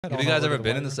Have you guys ever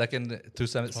been in the second All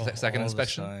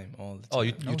inspection? The time, all the time. Oh,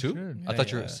 you No too? shit. I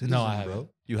thought you were a Yeah. citizen, No, I bro.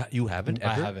 haven't. You haven't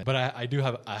I ever? haven't, but I do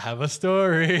have. I have a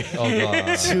story. Oh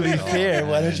god. To be fair,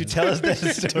 why don't you tell us that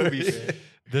To story? be fair.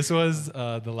 This was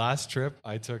the last trip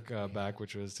I took back,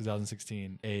 which was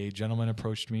 2016. A gentleman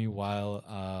approached me while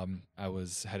I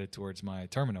was headed towards my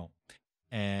terminal,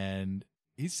 and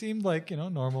he seemed like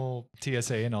normal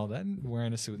TSA and all that, and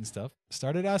wearing a suit and stuff.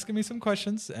 Started asking me some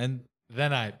questions, and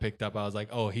then I picked up. I was like,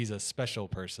 "Oh, he's a special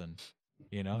person."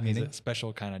 He's Meaning? a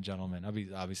special kind of gentleman.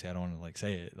 Obviously, I don't want to like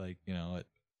say it, like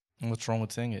What's wrong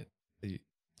with saying it?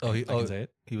 Oh, I can say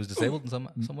it. he was disabled in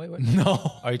some way. Right?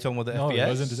 No, Are you talking about the No, it FBS?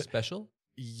 wasn't Special?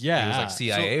 yeah, He was like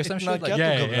CIA or some shit. Like,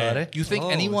 yeah. you think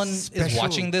anyone is special.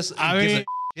 watching this? I gives mean-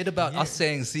 a shit about us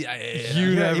saying CIA? You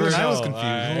Yeah, never even know. I was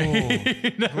confused.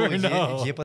 You never know. Yeah,